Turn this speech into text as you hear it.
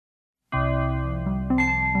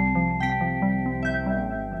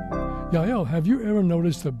Yael, have you ever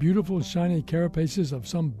noticed the beautiful shiny carapaces of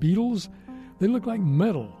some beetles? They look like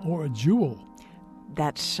metal or a jewel.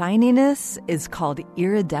 That shininess is called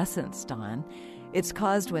iridescence, Don. It's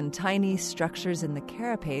caused when tiny structures in the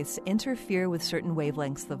carapace interfere with certain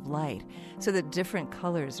wavelengths of light, so that different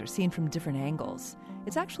colors are seen from different angles.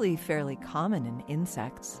 It's actually fairly common in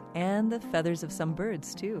insects and the feathers of some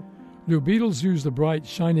birds, too. Do beetles use the bright,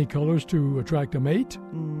 shiny colors to attract a mate?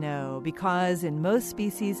 No, because in most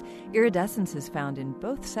species, iridescence is found in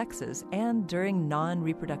both sexes and during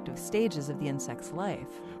non-reproductive stages of the insect's life.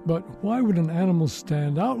 But why would an animal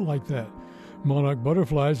stand out like that? Monarch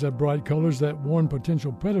butterflies have bright colors that warn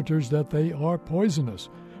potential predators that they are poisonous.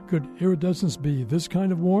 Could iridescence be this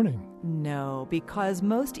kind of warning? No, because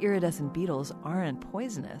most iridescent beetles aren't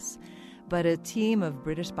poisonous. But a team of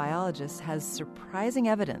British biologists has surprising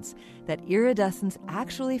evidence that iridescence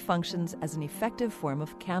actually functions as an effective form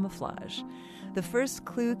of camouflage. The first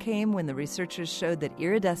clue came when the researchers showed that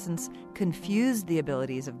iridescence confused the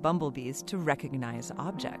abilities of bumblebees to recognize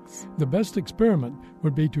objects. The best experiment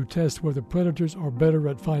would be to test whether predators are better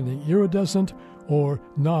at finding iridescent or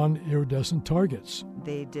non-iridescent targets.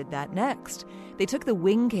 They did that next. They took the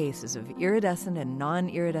wing cases of iridescent and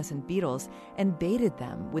non-iridescent beetles and baited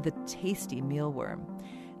them with a tasty mealworm.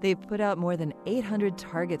 They put out more than 800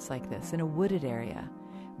 targets like this in a wooded area.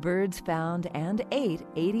 Birds found and ate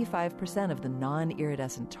 85% of the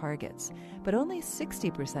non-iridescent targets, but only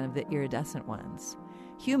 60% of the iridescent ones.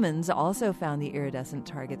 Humans also found the iridescent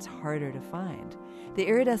targets harder to find. The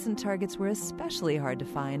iridescent targets were especially hard to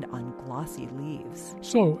find on glossy leaves.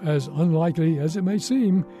 So, as unlikely as it may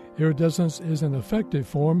seem, iridescence is an effective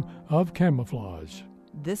form of camouflage.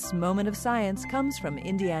 This moment of science comes from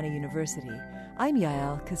Indiana University. I'm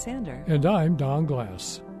Yael Cassander. And I'm Don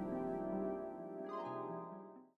Glass.